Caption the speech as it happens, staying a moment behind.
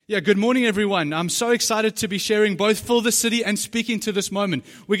Yeah, good morning, everyone. I'm so excited to be sharing both Fill the City and speaking to this moment.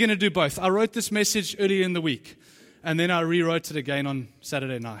 We're going to do both. I wrote this message earlier in the week, and then I rewrote it again on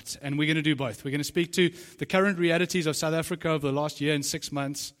Saturday night. And we're going to do both. We're going to speak to the current realities of South Africa over the last year and 6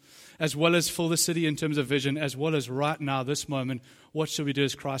 months, as well as Fill the City in terms of vision, as well as right now, this moment, what should we do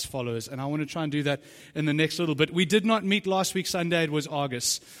as Christ followers? And I want to try and do that in the next little bit. We did not meet last week Sunday. It was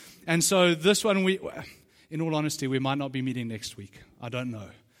August. And so this one, in all honesty, we might not be meeting next week. I don't know.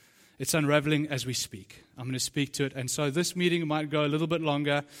 It's unraveling as we speak. I'm going to speak to it. And so this meeting might go a little bit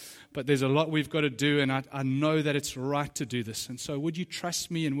longer, but there's a lot we've got to do, and I know that it's right to do this. And so would you trust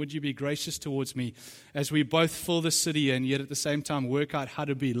me and would you be gracious towards me as we both fill the city and yet at the same time work out how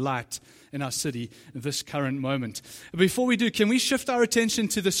to be light in our city in this current moment. Before we do, can we shift our attention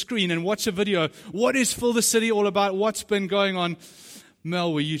to the screen and watch a video? What is Fill the City all about? What's been going on?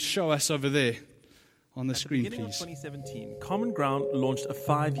 Mel, will you show us over there? On the screen, please. At the beginning please. of 2017, Common Ground launched a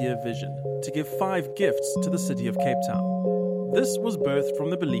 5-year vision to give 5 gifts to the city of Cape Town. This was birthed from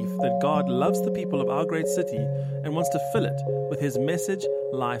the belief that God loves the people of our great city and wants to fill it with His message,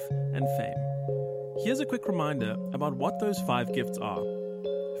 life, and fame. Here's a quick reminder about what those 5 gifts are.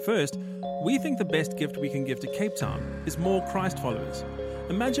 First, we think the best gift we can give to Cape Town is more Christ followers.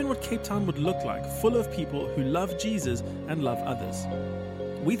 Imagine what Cape Town would look like, full of people who love Jesus and love others.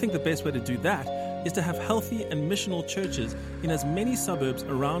 We think the best way to do that is to have healthy and missional churches in as many suburbs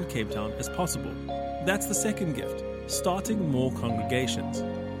around Cape Town as possible. That's the second gift, starting more congregations.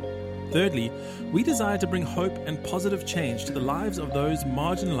 Thirdly, we desire to bring hope and positive change to the lives of those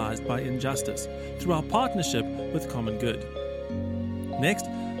marginalized by injustice through our partnership with Common Good. Next,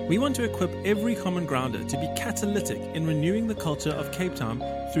 we want to equip every Common Grounder to be catalytic in renewing the culture of Cape Town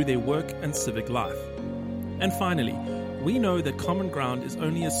through their work and civic life. And finally, we know that Common Ground is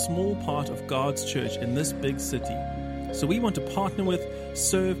only a small part of God's church in this big city. So we want to partner with,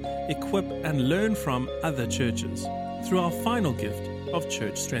 serve, equip, and learn from other churches through our final gift of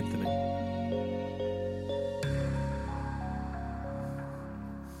church strengthening.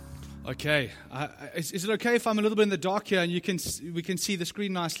 Okay. Is it okay if I'm a little bit in the dark here and we can see the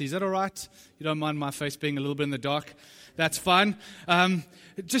screen nicely? Is that all right? You don't mind my face being a little bit in the dark? That's fine.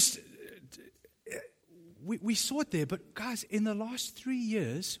 We saw it there, but guys, in the last 3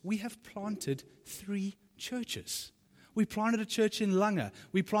 years, we have planted 3 churches. We planted a church in Langa,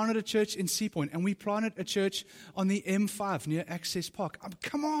 we planted a church in Sea Point, and we planted a church on the M5 near Access Park.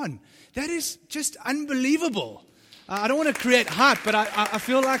 Come on, that is just unbelievable. I don't want to create hype, but I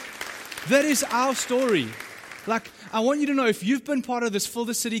feel like that is our story. Like, I want you to know, if you've been part of this Fill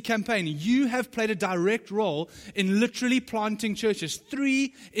the City campaign, you have played a direct role in literally planting churches.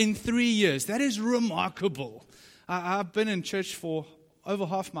 3 in 3 years. That is remarkable. I've been in church for over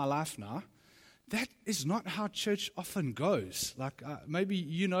half my life now. That is not how church often goes. Like, maybe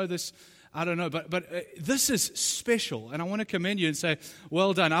you know this, I don't know, but this is special, and I want to commend you and say,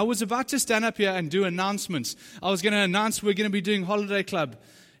 well done. I was about to stand up here and do announcements. I was going to announce we're going to be doing Holiday Club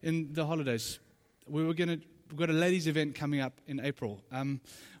in the holidays. We've got a ladies' event coming up in April.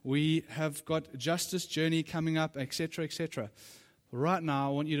 We have got Justice Journey coming up, etc., etc. Right now,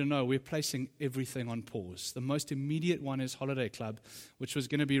 I want you to know we're placing everything on pause. The most immediate one is Holiday Club, which was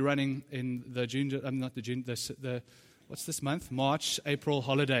going to be running in what's this month? March, April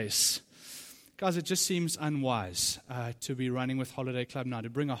holidays. Guys, it just seems unwise to be running with Holiday Club now,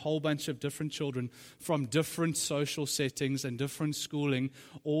 to bring a whole bunch of different children from different social settings and different schooling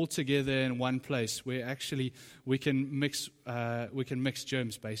all together in one place, where actually we can mix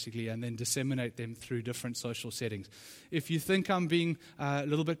germs basically and then disseminate them through different social settings. If you think I'm being a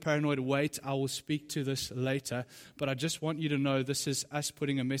little bit paranoid, wait, I will speak to this later. But I just want you to know this is us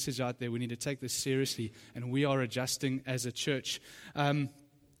putting a message out there. We need to take this seriously, and we are adjusting as a church.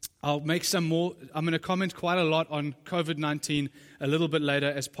 I'll make some more. I'm going to comment quite a lot on COVID-19 a little bit later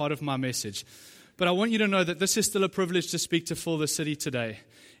as part of my message. But I want you to know that this is still a privilege to speak to Fill the City today.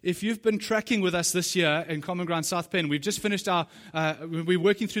 If you've been tracking with us this year in Common Ground South Penn, we've just finished we're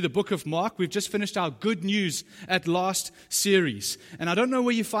working through the book of Mark. We've just finished our Good News at Last series. And I don't know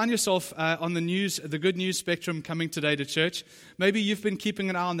where you find yourself on the news, the good news spectrum coming today to church. Maybe you've been keeping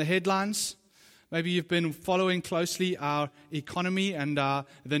an eye on the headlines. Maybe you've been following closely our economy and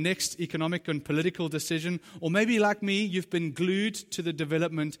the next economic and political decision. Or maybe, like me, you've been glued to the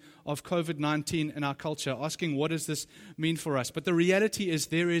development of COVID-19 in our culture, asking, what does this mean for us? But the reality is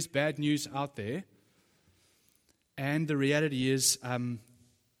there is bad news out there. And the reality is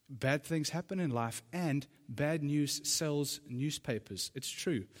bad things happen in life, and bad news sells newspapers. It's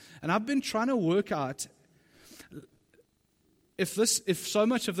true. And I've been trying to work out if so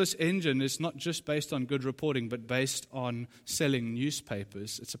much of this engine is not just based on good reporting, but based on selling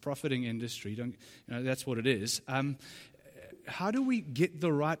newspapers, it's a profiting industry. That's what it is. How do we get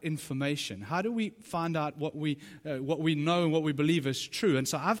the right information? How do we find out what we know and what we believe is true? And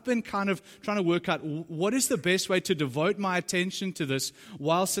so I've been kind of trying to work out what is the best way to devote my attention to this,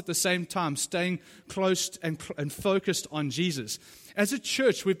 whilst at the same time staying close and focused on Jesus. As a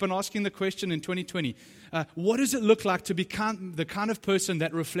church, we've been asking the question in 2020, what does it look like to become the kind of person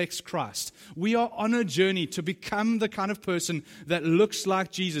that reflects Christ? We are on a journey to become the kind of person that looks like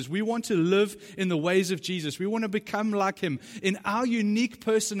Jesus. We want to live in the ways of Jesus. We want to become like Him in our unique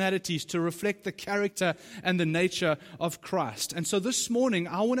personalities to reflect the character and the nature of Christ. And so this morning,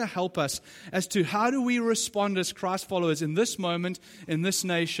 I want to help us as to how do we respond as Christ followers in this moment, in this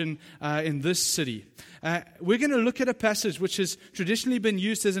nation, in this city. We're going to look at a passage which has traditionally been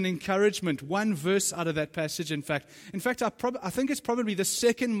used as an encouragement. One verse out of that passage, in fact, I think it's probably the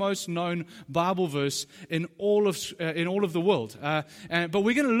second most known Bible verse in all of the world. But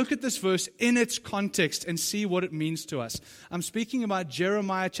we're going to look at this verse in its context and see what it means to us. I'm speaking about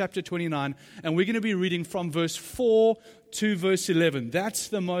Jeremiah chapter 29, and we're going to be reading from verse 4 to verse 11. That's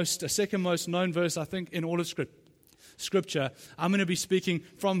the second most known verse, I think, in all of Scripture. I'm going to be speaking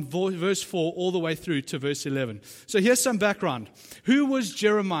from verse 4 all the way through to verse 11. So here's some background. Who was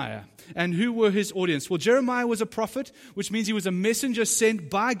Jeremiah and who were his audience? Well, Jeremiah was a prophet, which means he was a messenger sent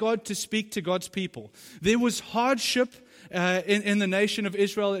by God to speak to God's people. There was hardship in the nation of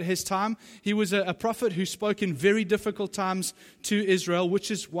Israel at his time. He was a prophet who spoke in very difficult times to Israel, which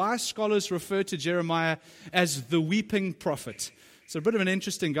is why scholars refer to Jeremiah as the weeping prophet. It's a bit of an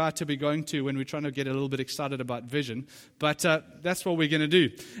interesting guy to be going to when we're trying to get a little bit excited about vision, but that's what we're going to do.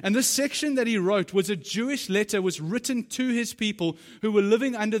 And this section that he wrote was a Jewish letter, was written to his people who were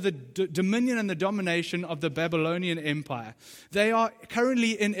living under the dominion and the domination of the Babylonian Empire. They are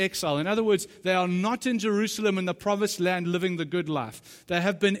currently in exile. In other words, they are not in Jerusalem in the promised land living the good life. They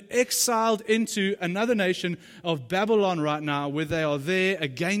have been exiled into another nation of Babylon right now, where they are there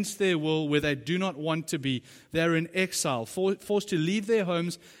against their will, where they do not want to be. They're in exile, forced to leave their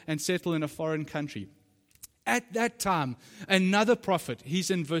homes and settle in a foreign country. At that time, another prophet, he's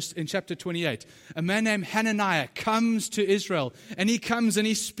in chapter 28, a man named Hananiah comes to Israel, and he comes and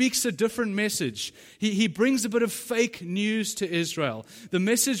he speaks a different message. He brings a bit of fake news to Israel. The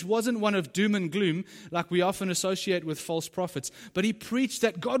message wasn't one of doom and gloom like we often associate with false prophets, but he preached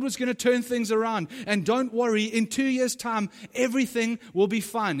that God was going to turn things around, and don't worry, in 2 years' time, everything will be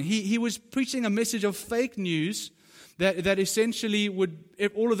fine. He was preaching a message of fake news that essentially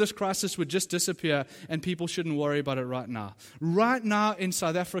all of this crisis would just disappear and people shouldn't worry about it right now. Right now in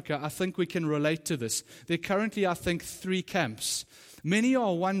South Africa, I think we can relate to this. There are currently, I think, 3 camps. Many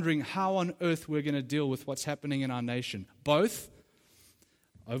are wondering how on earth we're going to deal with what's happening in our nation, both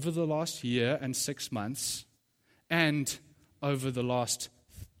over the last year and 6 months and over the last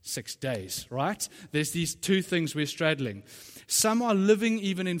 6 days, right? There's these 2 things we're straddling. Some are living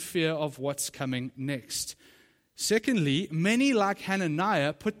even in fear of what's coming next. Secondly, many like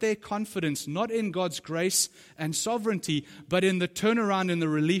Hananiah put their confidence not in God's grace and sovereignty, but in the turnaround and the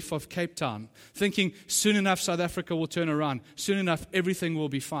relief of Cape Town, thinking soon enough South Africa will turn around, soon enough everything will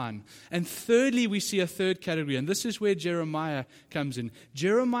be fine. And thirdly, we see a third category, and this is where Jeremiah comes in.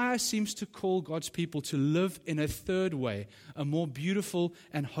 Jeremiah seems to call God's people to live in a third way, a more beautiful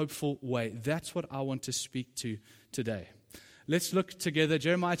and hopeful way. That's what I want to speak to today. Let's look together,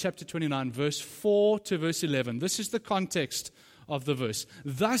 Jeremiah chapter 29, verse 4 to verse 11. This is the context of the verse.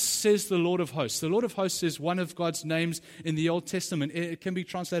 Thus says the Lord of hosts. The Lord of hosts is one of God's names in the Old Testament. It can be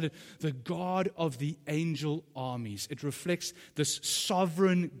translated the God of the angel armies. It reflects this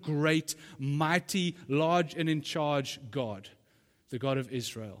sovereign, great, mighty, large and in charge God, the God of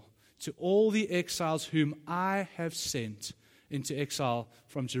Israel. To all the exiles whom I have sent into exile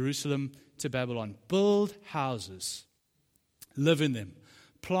from Jerusalem to Babylon, build houses, live in them,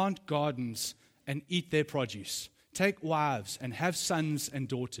 plant gardens and eat their produce. Take wives and have sons and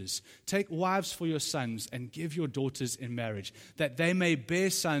daughters. Take wives for your sons and give your daughters in marriage, that they may bear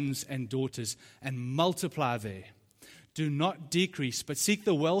sons and daughters and multiply there. Do not decrease, but seek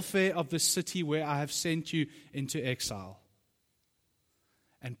the welfare of the city where I have sent you into exile.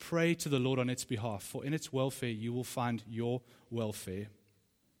 And pray to the Lord on its behalf, for in its welfare you will find your welfare.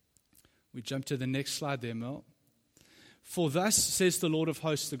 We jump to the next slide there, Mel. For thus says the Lord of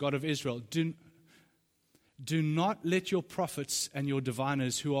hosts, the God of Israel, do not let your prophets and your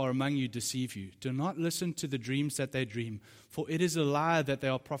diviners who are among you deceive you. Do not listen to the dreams that they dream, for it is a lie that they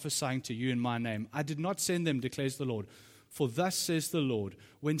are prophesying to you in my name. I did not send them, declares the Lord. For thus says the Lord,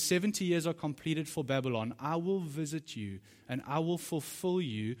 when 70 years are completed for Babylon, I will visit you, and I will fulfill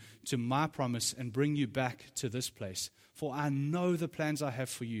you to my promise and bring you back to this place. For I know the plans I have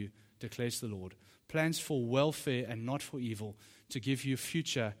for you, declares the Lord, plans for welfare and not for evil, to give you a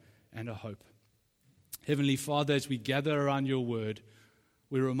future and a hope. Heavenly Father, as we gather around your word,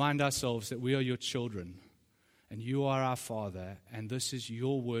 we remind ourselves that we are your children, and you are our Father, and this is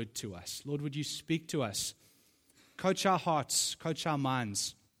your word to us. Lord, would you speak to us? Coach our hearts, coach our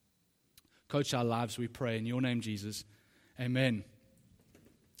minds, coach our lives, we pray. In your name, Jesus. Amen.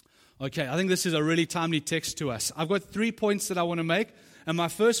 Okay, I think this is a really timely text to us. I've got 3 points that I want to make, and my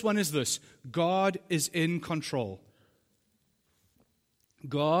first one is this: God is in control.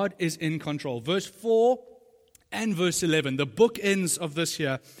 God is in control. Verse 4 and verse 11, the bookends of this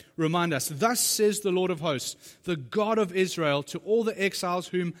here, remind us, thus says the Lord of hosts, the God of Israel, to all the exiles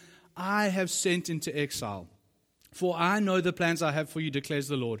whom I have sent into exile. For I know the plans I have for you, declares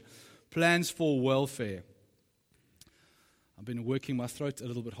the Lord, plans for welfare. I've been working my throat a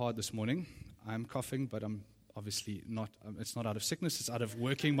little bit hard this morning. I'm coughing, but I'm obviously not, it's not out of sickness, it's out of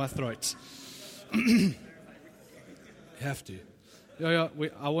working my throat. You have to.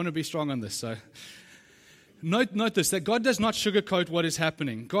 I want to be strong on this. So, Note this, that God does not sugarcoat what is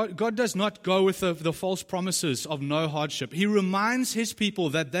happening. God does not go with the false promises of no hardship. He reminds his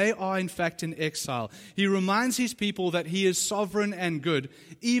people that they are in fact in exile. He reminds his people that he is sovereign and good,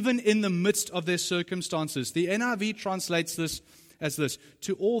 even in the midst of their circumstances. The NIV translates this as this: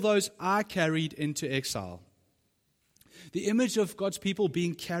 to all those I carried into exile. The image of God's people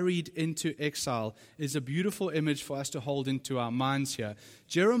being carried into exile is a beautiful image for us to hold into our minds here.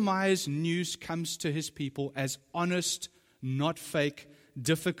 Jeremiah's news comes to his people as honest, not fake,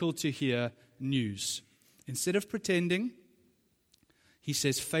 difficult to hear news. Instead of pretending, he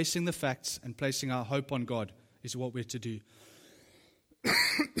says facing the facts and placing our hope on God is what we're to do.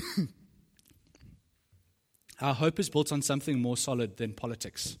 Our hope is built on something more solid than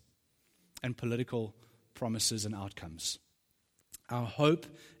politics and political promises and outcomes. Our hope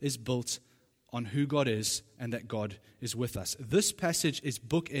is built on who God is and that God is with us. This passage is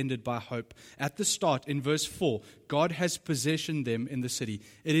bookended by hope. At the start, in verse 4, God has possessioned them in the city.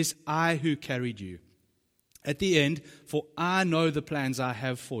 It is I who carried you. At the end, for I know the plans I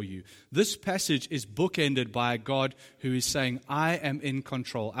have for you. This passage is bookended by a God who is saying, I am in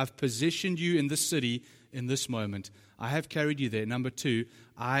control. I've positioned you in this city in this moment. I have carried you there. Number 2,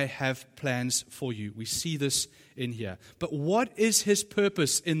 I have plans for you. We see this in here. But what is his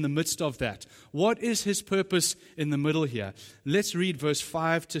purpose in the midst of that? What is his purpose in the middle here? Let's read verse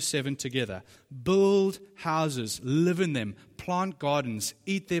 5 to 7 together. Build houses, live in them, plant gardens,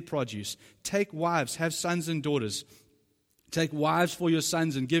 eat their produce, take wives, have sons and daughters. Take wives for your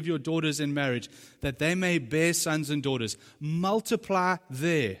sons and give your daughters in marriage, that they may bear sons and daughters. Multiply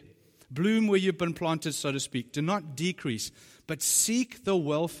there. Bloom where you've been planted, so to speak. Do not decrease, but seek the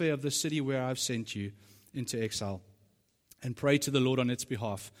welfare of the city where I've sent you into exile, and pray to the Lord on its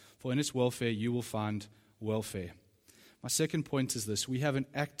behalf, for in its welfare you will find welfare. My second point is this: we have an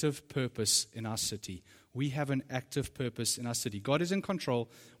active purpose in our city. We have an active purpose in our city. God is in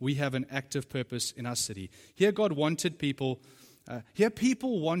control. We have an active purpose in our city. Here God wanted people,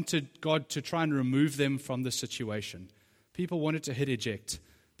 people wanted God to try and remove them from the situation. People wanted to hit eject.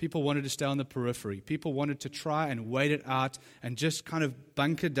 People wanted to stay on the periphery. People wanted to try and wait it out and just kind of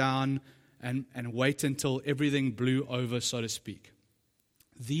bunker down and wait until everything blew over, so to speak.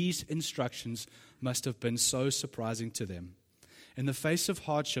 These instructions must have been so surprising to them. In the face of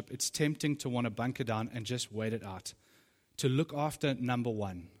hardship, it's tempting to want to bunker down and just wait it out, to look after number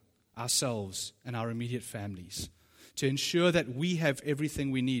 1, ourselves and our immediate families, to ensure that we have everything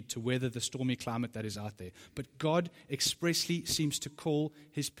we need to weather the stormy climate that is out there. But God expressly seems to call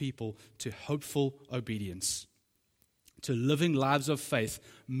his people to hopeful obedience, to living lives of faith,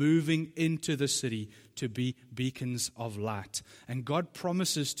 moving into the city to be beacons of light. And God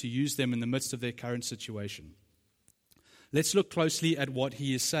promises to use them in the midst of their current situation. Let's look closely at what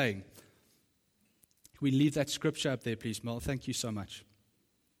he is saying. Can we leave that scripture up there, please, Mel? Thank you so much.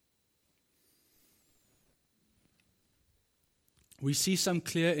 We see some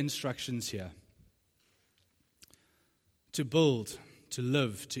clear instructions here. To build, to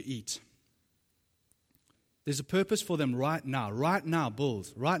live, to eat. There's a purpose for them right now. Right now,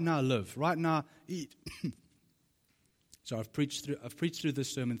 build. Right now, live. Right now, eat. So I've preached through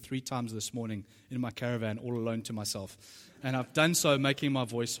this sermon 3 times this morning in my caravan, all alone to myself. And I've done so making my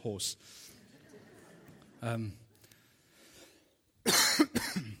voice hoarse.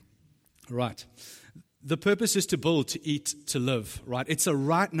 Right. the purpose is to build, to eat, to live, right? It's a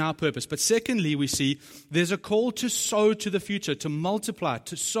right now purpose. But secondly, we see there's a call to sow to the future, to multiply,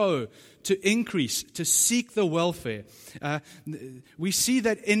 to sow, to increase, to seek the welfare. We see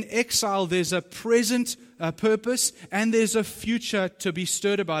that in exile there's a present purpose and there's a future to be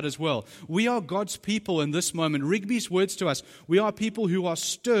stirred about as well. We are God's people in this moment. Rigby's words to us, we are people who are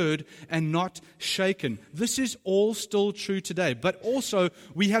stirred and not shaken. This is all still true today. But also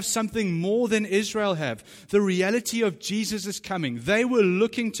we have something more than Israel have. The reality of Jesus' coming. They were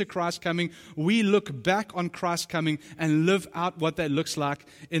looking to Christ coming. We look back on Christ coming and live out what that looks like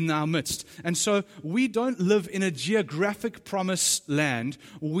in our midst. And so we don't live in a geographic promised land.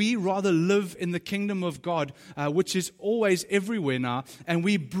 We rather live in the kingdom of God, which is always everywhere now. And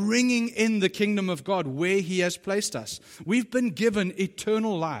we're bringing in the kingdom of God where He has placed us. We've been given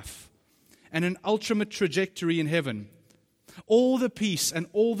eternal life and an ultimate trajectory in heaven. All the peace and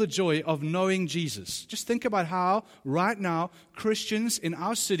all the joy of knowing Jesus. Just think about how right now Christians in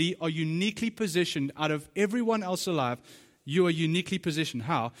our city are uniquely positioned out of everyone else alive. You are uniquely positioned.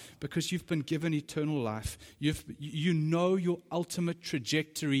 How? Because you've been given eternal life. You know your ultimate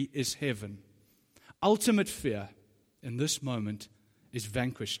trajectory is heaven. Ultimate fear in this moment is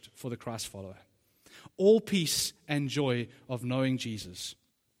vanquished for the Christ follower. All peace and joy of knowing Jesus.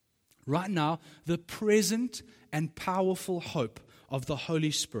 Right now, the present and powerful hope of the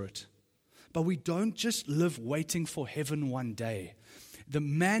Holy Spirit. But we don't just live waiting for heaven one day. The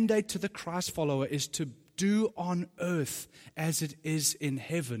mandate to the Christ follower is to do on earth as it is in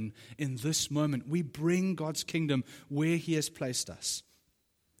heaven in this moment. We bring God's kingdom where He has placed us.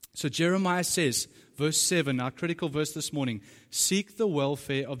 So Jeremiah says, verse 7, our critical verse this morning, seek the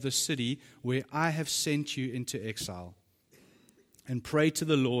welfare of the city where I have sent you into exile, and pray to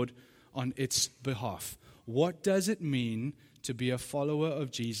the Lord on its behalf. What does it mean to be a follower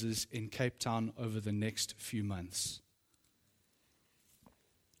of Jesus in Cape Town over the next few months?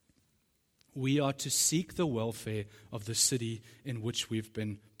 We are to seek the welfare of the city in which we've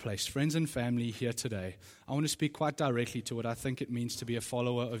been placed. Friends and family here today, I want to speak quite directly to what I think it means to be a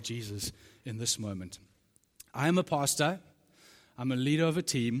follower of Jesus in this moment. I am a pastor. I'm a leader of a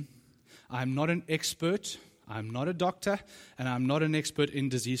team. I'm not an expert. I'm not a doctor, and I'm not an expert in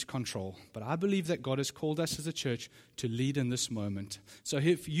disease control. But I believe that God has called us as a church to lead in this moment. So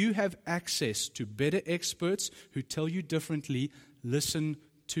if you have access to better experts who tell you differently, listen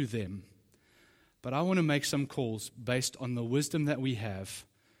to them. But I want to make some calls based on the wisdom that we have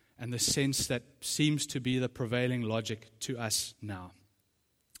and the sense that seems to be the prevailing logic to us now.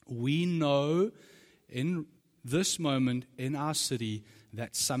 We know in this moment in our city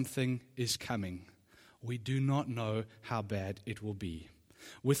that something is coming. We do not know how bad it will be.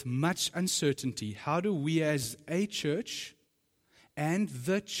 With much uncertainty, how do we as a church and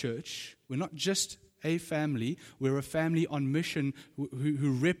the church, we're not just a family, we're a family on mission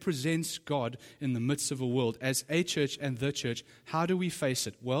who represents God in the midst of a world. As a church and the church, how do we face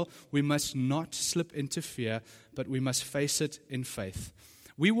it? Well, we must not slip into fear, but we must face it in faith.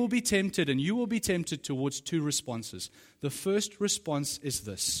 We will be tempted, and you will be tempted towards two responses. The first response is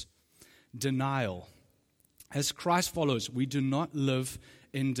this: denial. As Christ follows, we do not live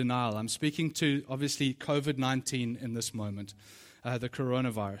in denial. I'm speaking to, obviously, COVID-19 in this moment, the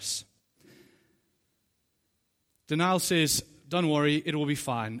coronavirus. Denial says, don't worry, it will be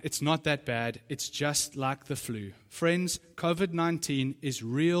fine. It's not that bad. It's just like the flu. Friends, COVID-19 is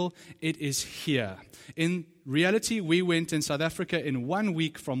real. It is here. In reality, we went in South Africa in 1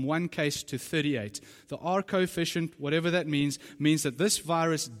 week from 1 case to 38. The R coefficient, whatever that means that this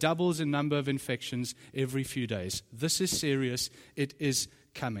virus doubles in number of infections every few days. This is serious. It is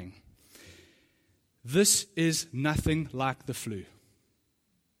coming. This is nothing like the flu.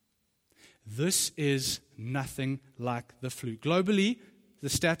 This is nothing like the flu. Globally, the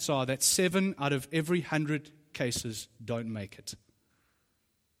stats are that 7 out of every 100 cases don't make it.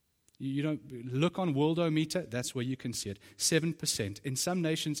 You don't look on Worldometer, that's where you can see it. 7%. In some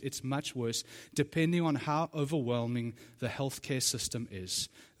nations, it's much worse, depending on how overwhelming the healthcare system is.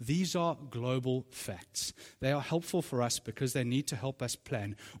 These are global facts. They are helpful for us because they need to help us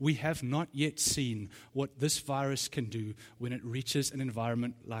plan. We have not yet seen what this virus can do when it reaches an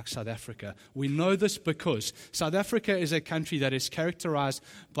environment like South Africa. We know this because South Africa is a country that is characterized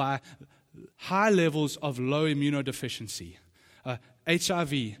by high levels of low immunodeficiency,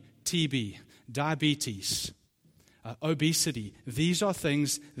 HIV, TB, diabetes, obesity. These are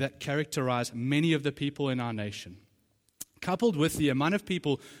things that characterize many of the people in our nation. Coupled with the amount of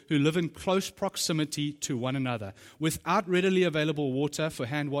people who live in close proximity to one another, without readily available water for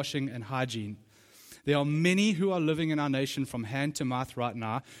hand washing and hygiene, There are many who are living in our nation from hand to mouth right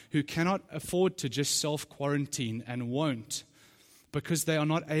now who cannot afford to just self-quarantine and won't, because they are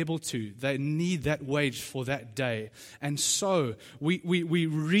not able to. They need that wage for that day. And so we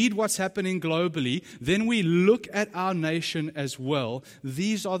read what's happening globally, then we look at our nation as well.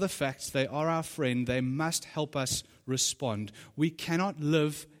 These are the facts. They are our friend. They must help us respond. We cannot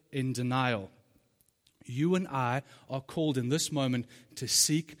live in denial. You and I are called in this moment to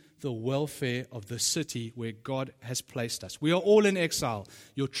seek the welfare of the city where God has placed us. We are all in exile.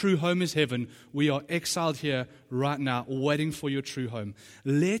 Your true home is heaven. We are exiled here right now, waiting for your true home.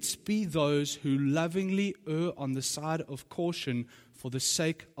 Let's be those who lovingly err on the side of caution for the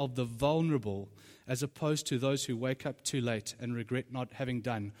sake of the vulnerable, as opposed to those who wake up too late and regret not having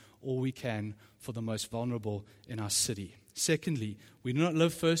done all we can for the most vulnerable in our city. Secondly, we do not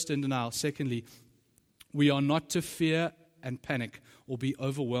live first in denial. Secondly, we are not to fear and panic or be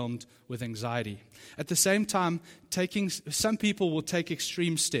overwhelmed with anxiety. At the same time, some people will take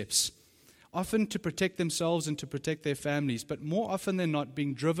extreme steps, often to protect themselves and to protect their families, but more often than not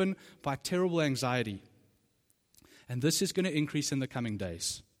being driven by terrible anxiety. And this is going to increase in the coming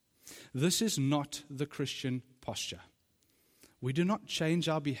days. This is not the Christian posture. We do not change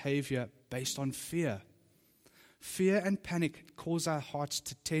our behavior based on fear. Fear and panic cause our hearts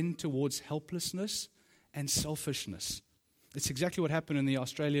to tend towards helplessness and selfishness. It's exactly what happened in the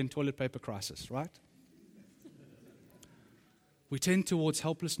Australian toilet paper crisis, right? We tend towards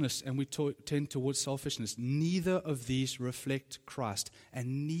helplessness and we tend towards selfishness. Neither of these reflect Christ,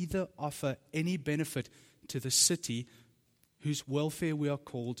 and neither offer any benefit to the city whose welfare we are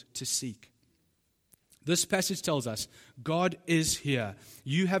called to seek. This passage tells us God is here.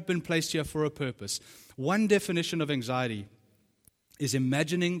 You have been placed here for a purpose. One definition of anxiety is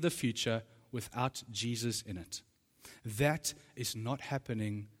imagining the future without Jesus in it. That is not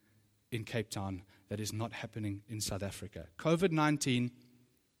happening in Cape Town. That is not happening in South Africa. COVID-19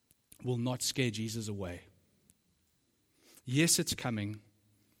 will not scare Jesus away. Yes, it's coming.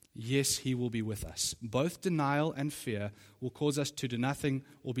 Yes, he will be with us. Both denial and fear will cause us to do nothing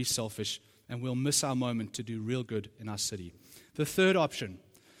or be selfish, and we'll miss our moment to do real good in our city. The third option,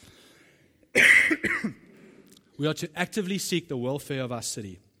 we are to actively seek the welfare of our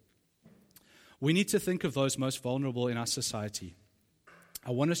city. We need to think of those most vulnerable in our society.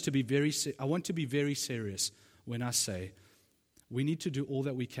 I want to be very serious when I say we need to do all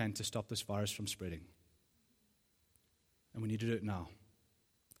that we can to stop this virus from spreading. And we need to do it now.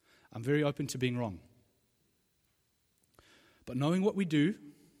 I'm very open to being wrong. But knowing what we do,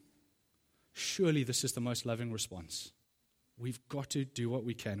 surely this is the most loving response. We've got to do what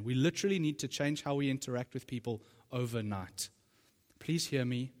we can. We literally need to change how we interact with people overnight. Please hear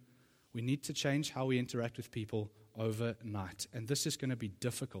me. We need to change how we interact with people overnight. And this is going to be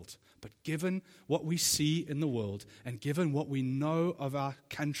difficult. But given what we see in the world and given what we know of our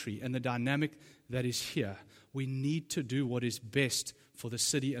country and the dynamic that is here, we need to do what is best for the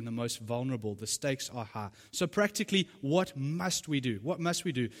city and the most vulnerable. The stakes are high. So practically, what must we do? What must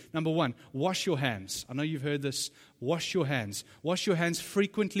we do? Number one, wash your hands. I know you've heard this. Wash your hands. Wash your hands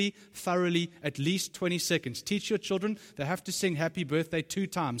frequently, thoroughly, at least 20 seconds. Teach your children they have to sing happy birthday 2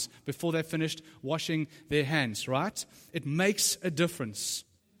 times before they're finished washing their hands, right? It makes a difference.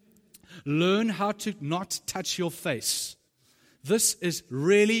 Learn how to not touch your face. This is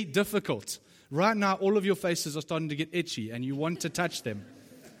really difficult. Right now, all of your faces are starting to get itchy and you want to touch them.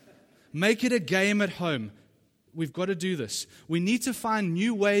 Make it a game at home. We've got to do this. We need to find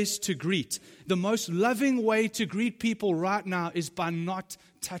new ways to greet. The most loving way to greet people right now is by not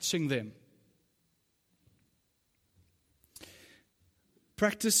touching them.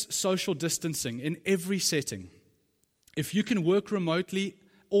 Practice social distancing in every setting. If you can work remotely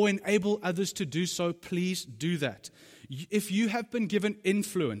or enable others to do so, please do that. If you have been given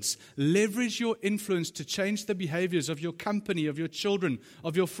influence, leverage your influence to change the behaviors of your company, of your children,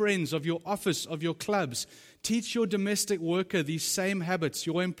 of your friends, of your office, of your clubs. Teach your domestic worker these same habits,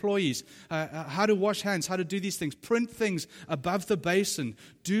 your employees, how to wash hands, how to do these things. Print things above the basin.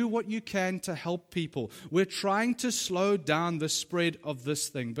 Do what you can to help people. We're trying to slow down the spread of this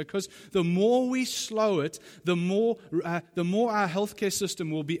thing because the more we slow it, the more our healthcare system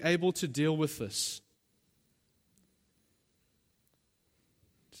will be able to deal with this.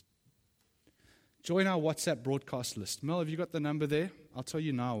 Join our WhatsApp broadcast list. Mel, have you got the number there? I'll tell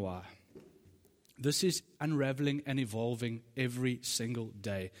you now why. This is unraveling and evolving every single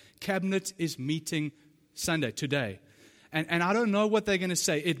day. Cabinet is meeting Sunday, today. And I don't know what they're going to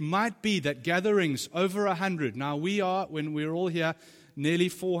say. It might be that gatherings over 100. Now when we're all here, nearly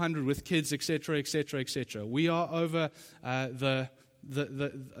 400 with kids, etc., etc., etc. We are over the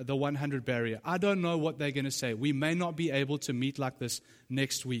the 100 barrier. I don't know what they're going to say. We may not be able to meet like this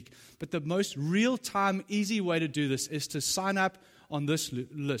next week. But the most real-time, easy way to do this is to sign up on this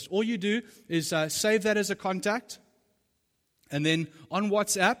list. All you do is save that as a contact. And then on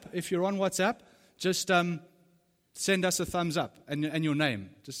WhatsApp, if you're on WhatsApp, just send us a thumbs up and your name.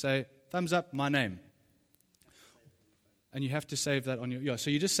 Just say, thumbs up, my name. And you have to save that on your... So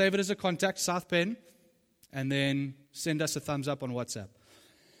you just save it as a contact, South Pen, and then send us a thumbs up on WhatsApp.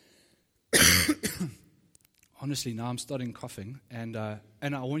 Honestly, now I'm starting coughing, and I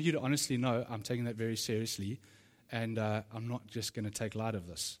want you to honestly know I'm taking that very seriously, and I'm not just going to take light of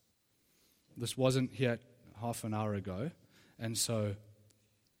this. This wasn't here half an hour ago, and so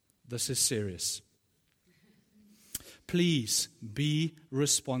this is serious. Please be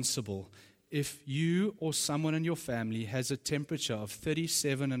responsible. If you or someone in your family has a temperature of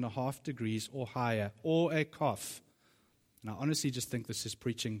 37.5 degrees or higher, or a cough, and I honestly just think this is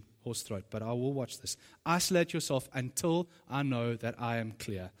preaching horse throat, but I will watch this. Isolate yourself until I know that I am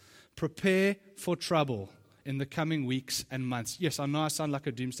clear. Prepare for trouble in the coming weeks and months. Yes, I know I sound like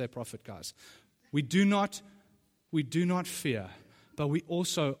a doomsday prophet, guys. We do not fear, but we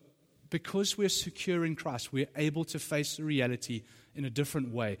also, because we're secure in Christ, we're able to face the reality in a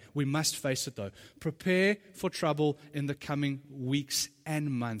different way. We must face it, though. Prepare for trouble in the coming weeks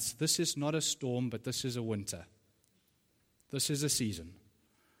and months. This is not a storm, but this is a winter. This is a season.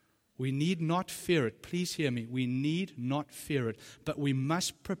 We need not fear it. Please hear me. We need not fear it, but we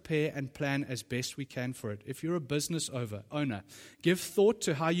must prepare and plan as best we can for it. If you're a business owner, give thought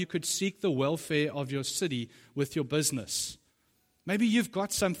to how you could seek the welfare of your city with your business. Maybe you've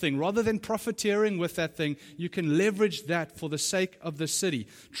got something. Rather than profiteering with that thing, you can leverage that for the sake of the city.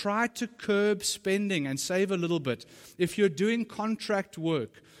 Try to curb spending and save a little bit. If you're doing contract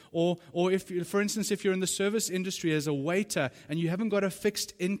work, or if, for instance, if you're in the service industry as a waiter and you haven't got a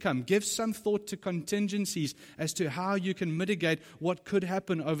fixed income, give some thought to contingencies as to how you can mitigate what could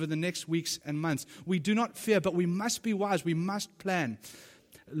happen over the next weeks and months. We do not fear, but we must be wise. We must plan.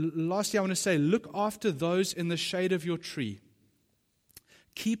 Lastly, I want to say, look after those in the shade of your tree.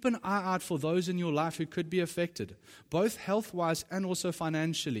 Keep an eye out for those in your life who could be affected, both health-wise and also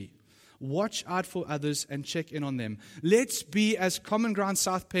financially. Watch out for others and check in on them. Let's be, as Common Ground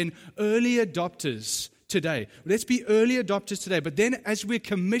South Pen, early adopters today. Let's be early adopters today. But then as we're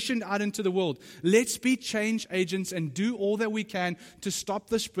commissioned out into the world, let's be change agents and do all that we can to stop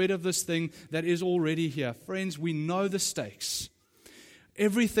the spread of this thing that is already here. Friends, we know the stakes.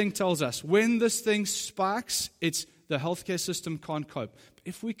 Everything tells us when this thing spikes, it's the healthcare system can't cope.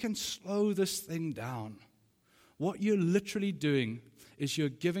 If we can slow this thing down, what you're literally doing is you're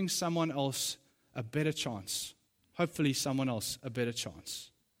giving someone else a better chance. Hopefully someone else a better chance.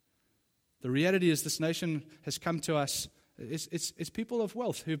 The reality is this nation has come to us. It's people of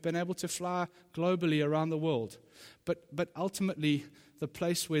wealth who've been able to fly globally around the world. But ultimately, the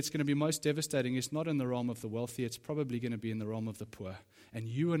place where it's going to be most devastating is not in the realm of the wealthy. It's probably going to be in the realm of the poor. And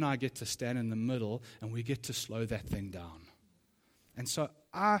you and I get to stand in the middle, and we get to slow that thing down. And so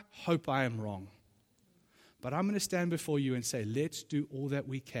I hope I am wrong. But I'm going to stand before you and say, let's do all that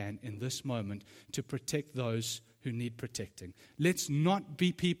we can in this moment to protect those who need protecting. Let's not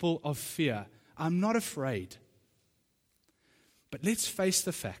be people of fear. I'm not afraid. But let's face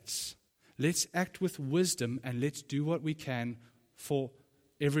the facts. Let's act with wisdom, and let's do what we can for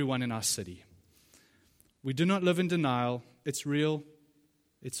everyone in our city. We do not live in denial. It's real.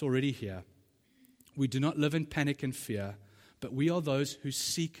 It's already here. We do not live in panic and fear, but we are those who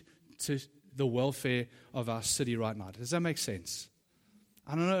seek to the welfare of our city right now. Does that make sense?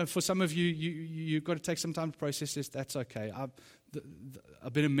 I don't know, for some of you, you've got to take some time to process this. That's okay.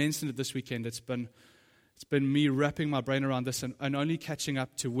 I've been immersed in it this weekend. It's been me wrapping my brain around this and only catching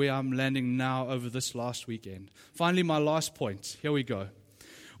up to where I'm landing now over this last weekend. Finally, my last point. Here we go.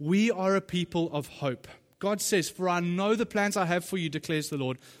 We are a people of hope. God says, "For I know the plans I have for you, declares the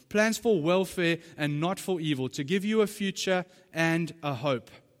Lord, plans for welfare and not for evil, to give you a future and a hope."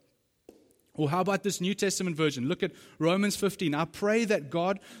 Or how about this New Testament version? Look at Romans 15. I pray that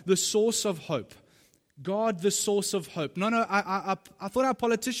God, the source of hope. God, the source of hope. No, I thought our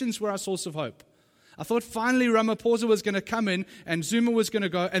politicians were our source of hope. I thought finally Ramaphosa was going to come in and Zuma was going to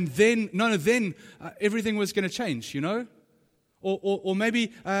go, and then everything was going to change, you know? Or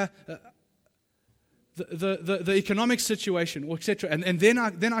maybe the economic situation, or etc. And then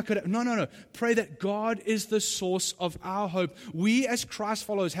I could no. Pray that God is the source of our hope. We as Christ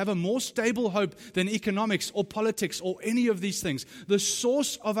followers have a more stable hope than economics or politics or any of these things. The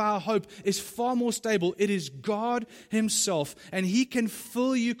source of our hope is far more stable. It is God Himself, and He can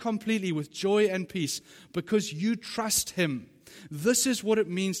fill you completely with joy and peace because you trust Him. This is what it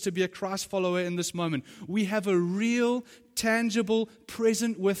means to be a Christ follower in this moment. We have a real, tangible,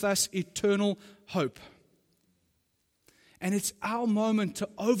 present with us, eternal hope. And it's our moment to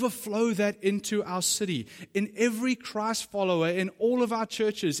overflow that into our city. In every Christ follower, in all of our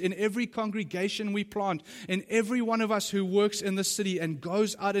churches, in every congregation we plant, in every one of us who works in the city and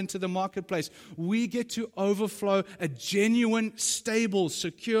goes out into the marketplace, we get to overflow a genuine, stable,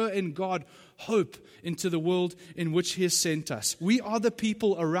 secure in God hope into the world in which He has sent us. We are the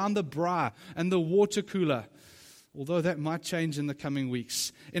people around the braai and the water cooler, although that might change in the coming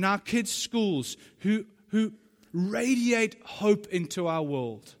weeks. In our kids' schools who radiate hope into our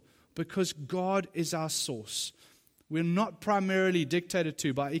world because God is our source. We're not primarily dictated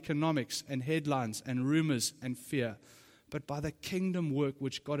to by economics and headlines and rumors and fear, but by the kingdom work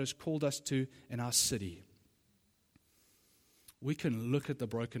which God has called us to in our city. We can look at the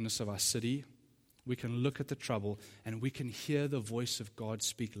brokenness of our city, we can look at the trouble, and we can hear the voice of God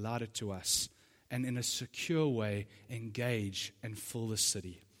speak louder to us and in a secure way engage and fill the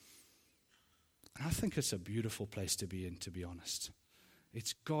city. And I think it's a beautiful place to be in, to be honest.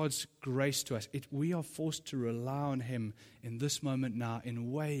 It's God's grace to us. We are forced to rely on Him in this moment now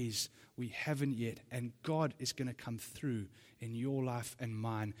in ways we haven't yet. And God is going to come through in your life and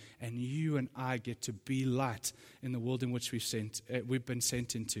mine. And you and I get to be light in the world in which we've been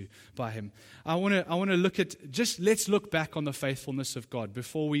sent into by Him. I want to look at, let's look back on the faithfulness of God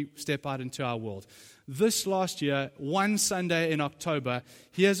before we step out into our world. This last year, one Sunday in October,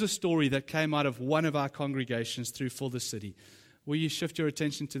 here's a story that came out of one of our congregations through Fill the City. Will you shift your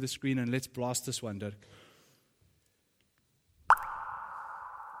attention to the screen and let's blast this one, Dirk?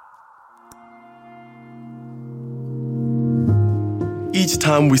 Each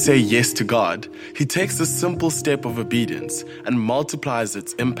time we say yes to God, He takes a simple step of obedience and multiplies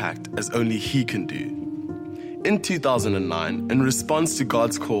its impact as only He can do. In 2009, in response to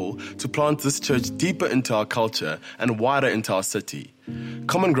God's call to plant this church deeper into our culture and wider into our city,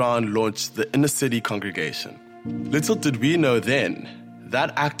 Common Ground launched the Inner City Congregation. Little did we know then,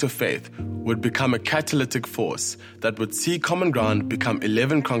 that act of faith would become a catalytic force that would see Common Ground become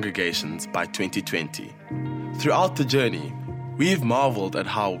 11 congregations by 2020. Throughout the journey, we've marveled at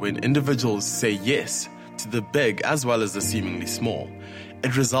how when individuals say yes to the big as well as the seemingly small,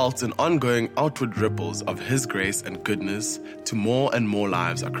 it results in ongoing outward ripples of His grace and goodness to more and more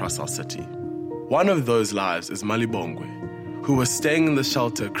lives across our city. One of those lives is Malibongwe, who was staying in the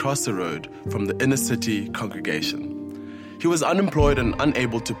shelter across the road from the Inner City Congregation. He was unemployed and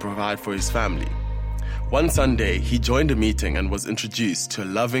unable to provide for his family. One Sunday, he joined a meeting and was introduced to a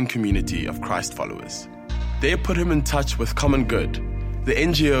loving community of Christ followers. They put him in touch with Common Good, the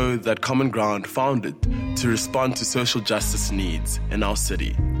NGO that Common Ground founded to respond to social justice needs in our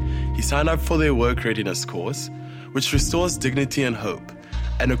city. He signed up for their work readiness course, which restores dignity and hope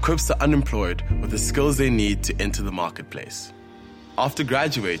and equips the unemployed with the skills they need to enter the marketplace. After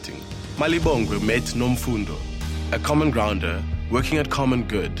graduating, Malibongwe met Nomfundo, a Common Grounder working at Common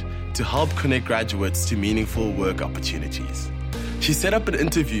Good to help connect graduates to meaningful work opportunities. She set up an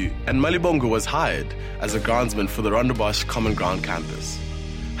interview and Malibongwe was hired as a groundsman for the Rondebosch Common Ground campus.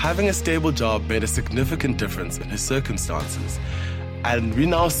 Having a stable job made a significant difference in his circumstances, and we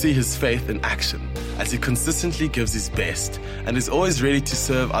now see his faith in action as he consistently gives his best and is always ready to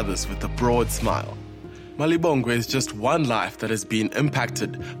serve others with a broad smile. Malibongwe is just one life that has been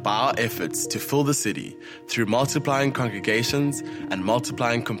impacted by our efforts to fill the city through multiplying congregations and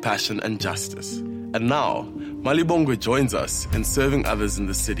multiplying compassion and justice. And now, Malibongwe joins us in serving others in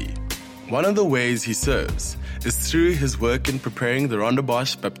the city. One of the ways he serves is through his work in preparing the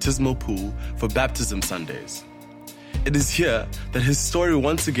Rondebosch baptismal pool for baptism Sundays. It is here that his story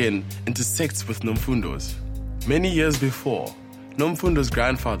once again intersects with Nomfundo's. Many years before, Nomfundo's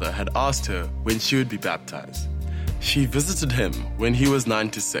grandfather had asked her when she would be baptized. She visited him when he was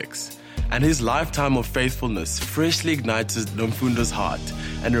 96, and his lifetime of faithfulness freshly ignited Nomfundo's heart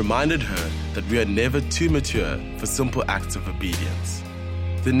and reminded her that we are never too mature for simple acts of obedience.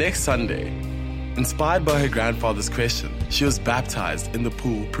 The next Sunday, inspired by her grandfather's question, she was baptized in the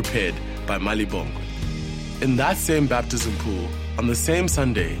pool prepared by Malibongwe. In that same baptism pool, on the same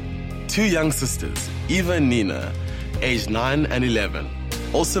Sunday, two young sisters, Eva and Nina, aged 9 and 11,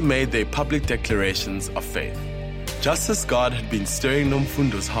 also made their public declarations of faith. Just as God had been stirring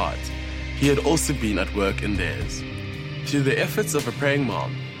Nomfundo's heart, He had also been at work in theirs. Through the efforts of a praying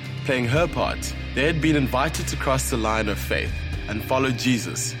mom, playing her part, they had been invited to cross the line of faith and follow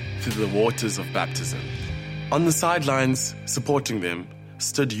Jesus through the waters of baptism. On the sidelines, supporting them,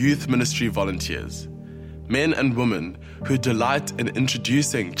 stood youth ministry volunteers, men and women who delight in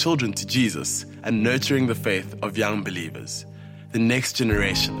introducing children to Jesus and nurturing the faith of young believers. the next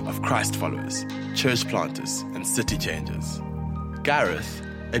generation of Christ followers, church planters, and city changers. Gareth,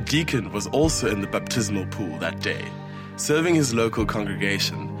 a deacon, was also in the baptismal pool that day, serving his local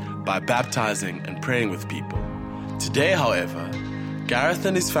congregation by baptizing and praying with people. Today, however, Gareth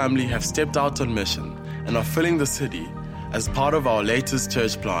and his family have stepped out on mission and are filling the city as part of our latest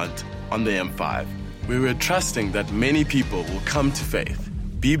church plant on the M5, where we're trusting that many people will come to faith,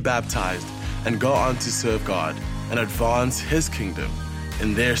 be baptized, and go on to serve God and advance His kingdom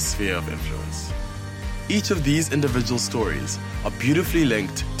in their sphere of influence. Each of these individual stories are beautifully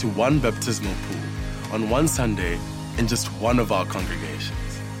linked to one baptismal pool on one Sunday in just one of our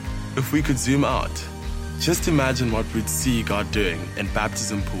congregations. If we could zoom out, just imagine what we'd see God doing in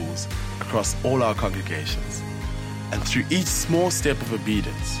baptism pools across all our congregations. And through each small step of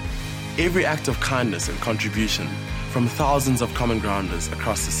obedience, every act of kindness and contribution from thousands of common grounders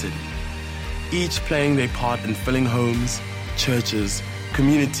across the city, each playing their part in filling homes, churches,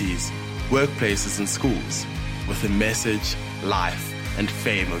 communities, workplaces, and schools with the message, life, and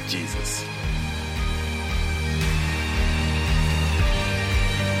fame of Jesus.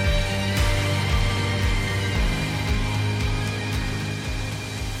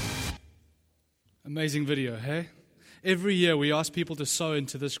 Amazing video, hey? Every year we ask people to sow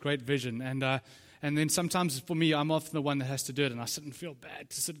into this great vision, and then sometimes for me, I'm often the one that has to do it, and I sit and feel bad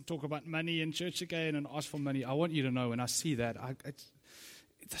to sit and talk about money in church again and ask for money. I want you to know when I see that,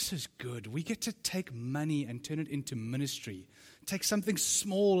 this is good. We get to take money and turn it into ministry. Take something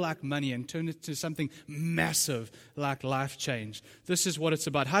small like money and turn it into something massive like life change. This is what it's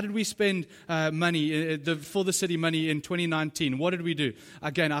about. How did we spend money, for the city money in 2019? What did we do?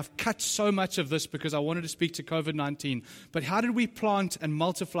 Again, I've cut so much of this because I wanted to speak to COVID-19. But how did we plant and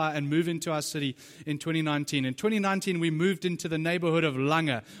multiply and move into our city in 2019? In 2019, we moved into the neighborhood of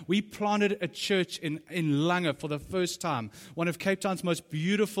Langa. We planted a church in Langa for the first time, one of Cape Town's most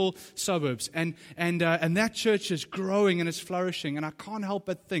beautiful suburbs. And that church is growing and is flourishing. And I can't help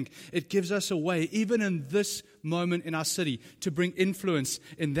but think it gives us a way, even in this moment in our city, to bring influence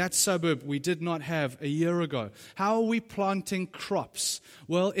in that suburb we did not have a year ago. How are we planting crops?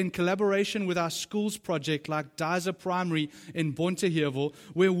 Well, in collaboration with our schools project like Dyser Primary in Bonteheuwel,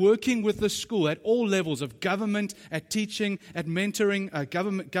 we're working with the school at all levels of government, at teaching, at mentoring,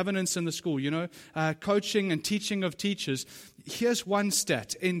 governance in the school, coaching and teaching of teachers. Here's one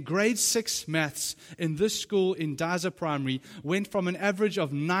stat. In grade 6 maths in this school in Dyser Primary went from an average of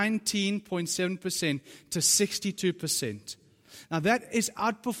 19.7% to 62%. Now that is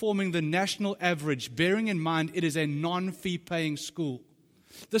outperforming the national average, bearing in mind it is a non-fee paying school.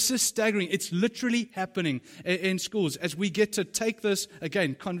 This is staggering. It's literally happening in schools as we get to take this,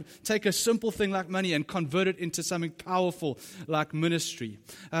 again, take a simple thing like money and convert it into something powerful like ministry.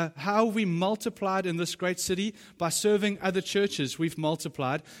 How we multiplied in this great city? By serving other churches, we've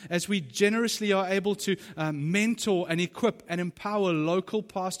multiplied. As we generously are able to mentor and equip and empower local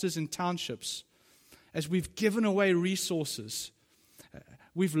pastors in townships. As we've given away resources.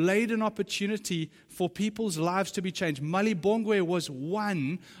 We've laid an opportunity for people's lives to be changed. Malibongwe was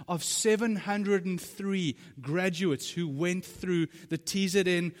one of 703 graduates who went through the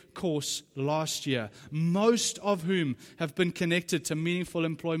TZN course last year, most of whom have been connected to meaningful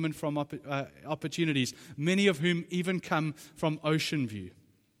employment from opportunities, many of whom even come from Ocean View.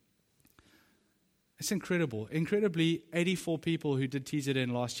 It's incredible. Incredibly, 84 people who did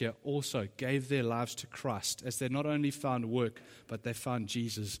TZN last year also gave their lives to Christ as they not only found work, but they found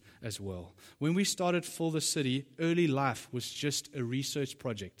Jesus as well. When we started For the City, early life was just a research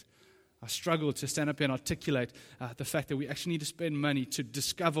project. I struggle to stand up here and articulate the fact that we actually need to spend money to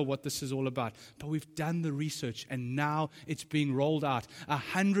discover what this is all about. But we've done the research, and now it's being rolled out.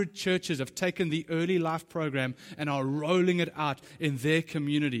 100 churches have taken the early life program and are rolling it out in their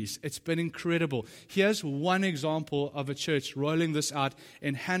communities. It's been incredible. Here's one example of a church rolling this out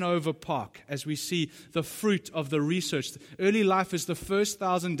in Hanover Park as we see the fruit of the research. Early life is the first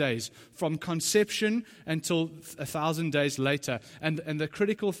 1,000 days from conception until 1,000 days later. And the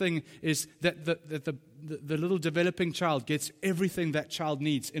critical thing is that the little developing child gets everything that child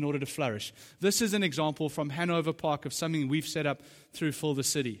needs in order to flourish. This is an example from Hanover Park of something we've set up through For the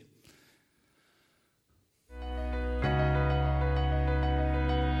City.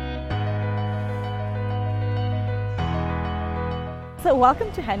 So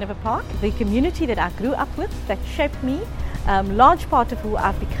welcome to Hanover Park, the community that I grew up with, that shaped me, large part of who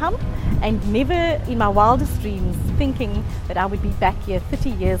I've become, and never in my wildest dreams thinking that I would be back here 30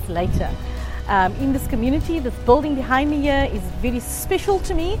 years later. In this community, this building behind me here is very special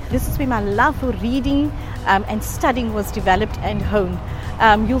to me. This is where my love for reading and studying was developed and honed.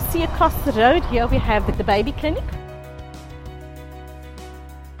 You'll see across the road here we have the baby clinic.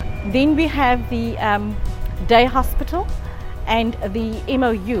 Then we have the day hospital and the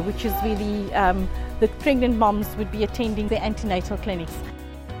MOU, which is where the pregnant moms would be attending the antenatal clinics.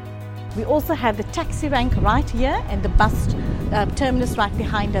 We also have the taxi rank right here and the bus terminus right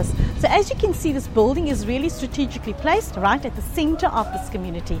behind us. So as you can see, this building is really strategically placed right at the center of this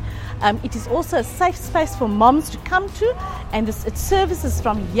community. It is also a safe space for moms to come to, and it services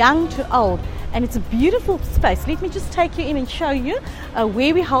from young to old. And it's a beautiful space. Let me just take you in and show you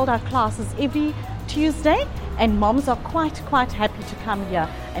where we hold our classes every Tuesday, and moms are quite happy to come here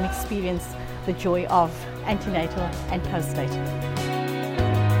and experience the joy of antenatal and postnatal.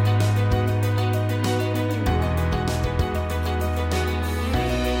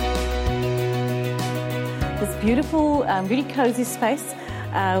 This beautiful, really cozy space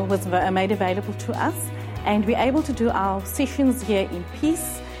was made available to us, and we're able to do our sessions here in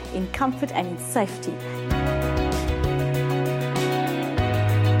peace, in comfort and in safety.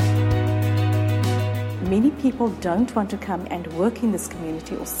 Many people don't want to come and work in this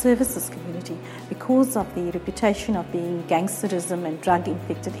community or service this community because of the reputation of being gangsterism and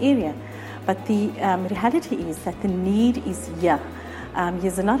drug-infected area. But the reality is that the need is here.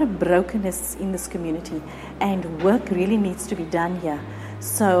 There's a lot of brokenness in this community, and work really needs to be done here.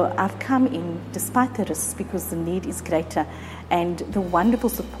 So I've come in despite the risks because the need is greater, and the wonderful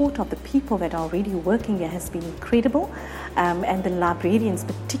support of the people that are already working here has been incredible, and the librarians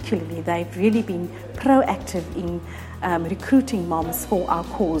particularly, they've really been proactive in recruiting moms for our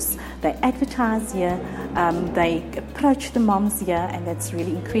cause. They advertise here, they approach the moms here, and that's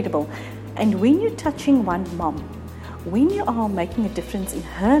really incredible. And when you're touching one mom, when you are making a difference in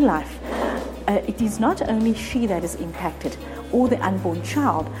her life, it is not only she that is impacted or the unborn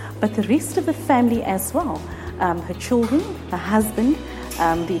child, but the rest of the family as well. Her children, her husband,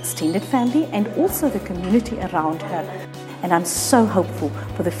 the extended family, and also the community around her. And I'm so hopeful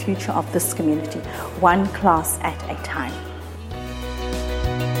for the future of this community, one class at a time.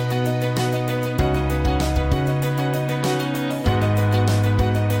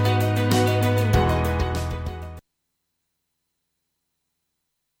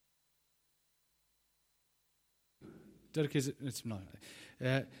 Dirk,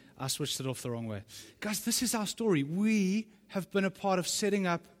 I switched it off the wrong way. Guys, this is our story. We have been a part of setting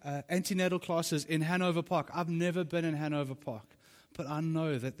up antenatal classes in Hanover Park. I've never been in Hanover Park, but I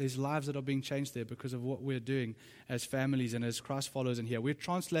know that there's lives that are being changed there because of what we're doing as families and as Christ followers in here. We're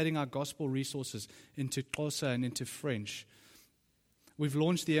translating our gospel resources into Xhosa and into French. We've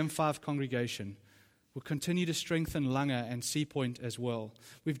launched the M5 congregation. We'll continue to strengthen Langa and Sea Point as well.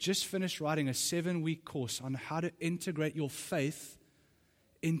 We've just finished writing a 7-week course on how to integrate your faith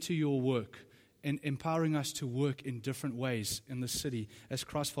into your work and empowering us to work in different ways in the city as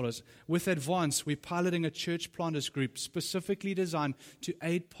Christ followers. With Advance, we're piloting a church planters group specifically designed to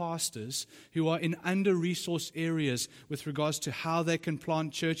aid pastors who are in under-resourced areas with regards to how they can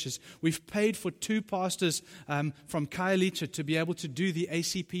plant churches. We've paid for 2 pastors from Khayelitsha to be able to do the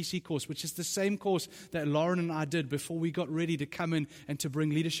ACPC course, which is the same course that Lauren and I did before we got ready to come in and to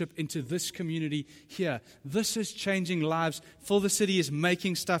bring leadership into this community here. This is changing lives. Fill the City is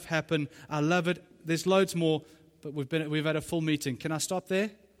making stuff happen. I love it. There's loads more, but we've had a full meeting. Can I stop there?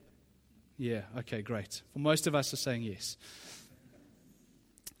 Yeah, okay, great. Well, most of us are saying yes.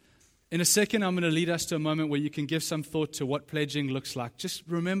 In a second, I'm going to lead us to a moment where you can give some thought to what pledging looks like. Just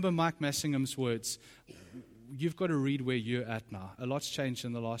remember Mike Massingham's words. You've got to read where you're at now. A lot's changed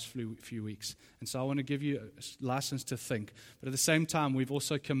in the last few weeks. And so I want to give you a license to think. But at the same time, we've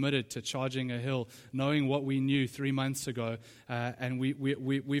also committed to charging a hill, knowing what we knew 3 months ago. And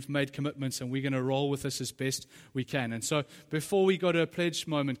we've made commitments, and we're going to roll with this as best we can. And so before we go to a pledge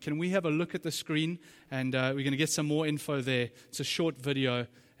moment, can we have a look at the screen? And we're going to get some more info there. It's a short video,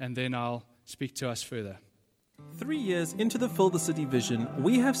 and then I'll speak to us further. 3 years into the Fill the City vision,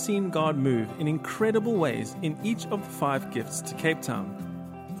 we have seen God move in incredible ways in each of the 5 gifts to Cape Town.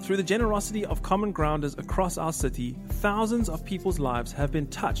 Through the generosity of common grounders across our city, thousands of people's lives have been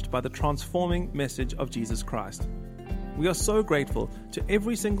touched by the transforming message of Jesus Christ. We are so grateful to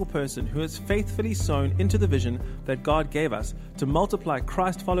every single person who has faithfully sown into the vision that God gave us to multiply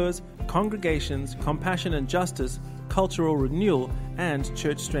Christ followers, congregations, compassion and justice, cultural renewal, and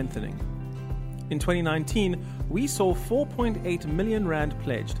church strengthening. In 2019, we saw 4.8 million rand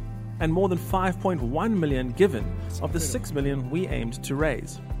pledged and more than 5.1 million given of the 6 million we aimed to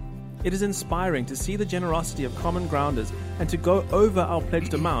raise. It is inspiring to see the generosity of common grounders, and to go over our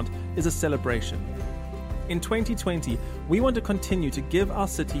pledged amount is a celebration. In 2020, we want to continue to give our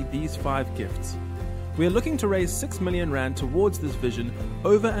city these 5 gifts. We are looking to raise 6 million rand towards this vision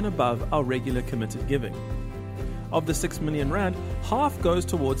over and above our regular committed giving. Of the 6 million rand, half goes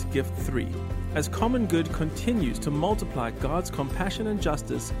towards gift 3, as Common Good continues to multiply God's compassion and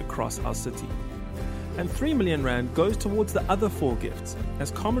justice across our city. And 3 million rand goes towards the other 4 gifts,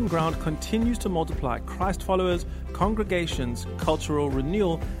 as Common Ground continues to multiply Christ followers, congregations, cultural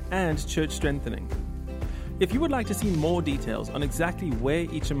renewal, and church strengthening. If you would like to see more details on exactly where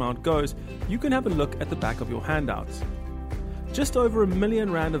each amount goes, you can have a look at the back of your handouts. Just over 1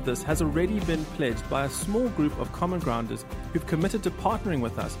 million rand of this has already been pledged by a small group of Common Grounders who've committed to partnering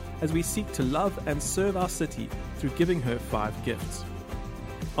with us as we seek to love and serve our city through giving her 5 gifts.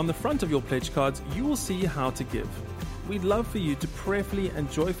 On the front of your pledge cards, you will see how to give. We'd love for you to prayerfully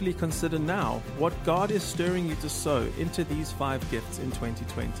and joyfully consider now what God is stirring you to sow into these 5 gifts in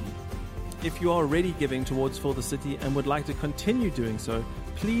 2020. If you are already giving towards For the City and would like to continue doing so,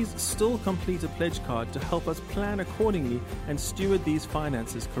 please still complete a pledge card to help us plan accordingly and steward these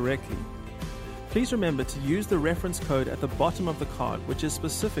finances correctly. Please remember to use the reference code at the bottom of the card, which is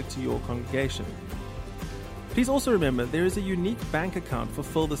specific to your congregation. Please also remember there is a unique bank account for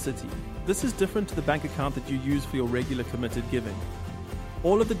Fill the City. This is different to the bank account that you use for your regular committed giving.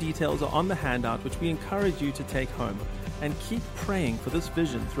 All of the details are on the handout, which we encourage you to take home, and keep praying for this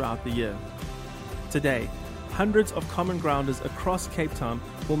vision throughout the year. Today, hundreds of Common Grounders across Cape Town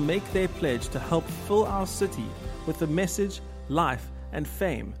will make their pledge to help fill our city with the message, life, and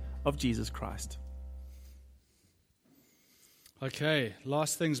fame of Jesus Christ. Okay,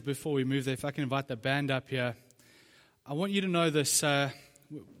 last things before we move there. If I can invite the band up here. I want you to know this.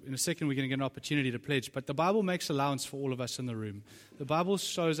 In a second, we're going to get an opportunity to pledge. But the Bible makes allowance for all of us in the room. The Bible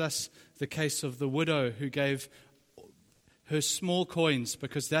shows us the case of the widow who gave her small coins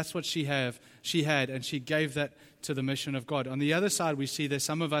because that's what she had, and she gave that to the mission of God. On the other side, we see there's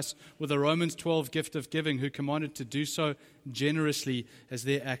some of us with a Romans 12 gift of giving who commanded to do so generously as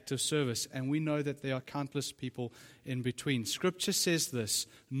their act of service. And we know that there are countless people in between. Scripture says this: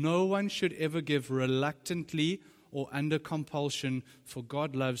 no one should ever give reluctantly or under compulsion, for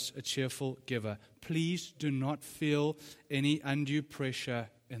God loves a cheerful giver. Please do not feel any undue pressure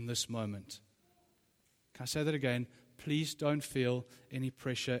in this moment. Can I say that again? Please don't feel any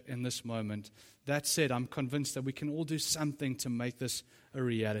pressure in this moment. That said, I'm convinced that we can all do something to make this a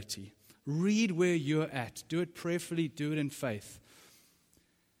reality. Read where you're at. Do it prayerfully. Do it in faith.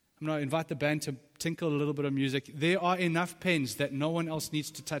 I'm going to invite the band to tinkle a little bit of music. There are enough pens that no one else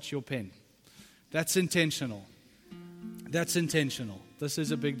needs to touch your pen. That's intentional. That's intentional. This is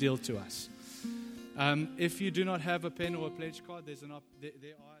a big deal to us. If you do not have a pen or a pledge card, there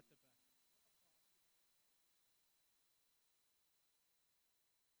are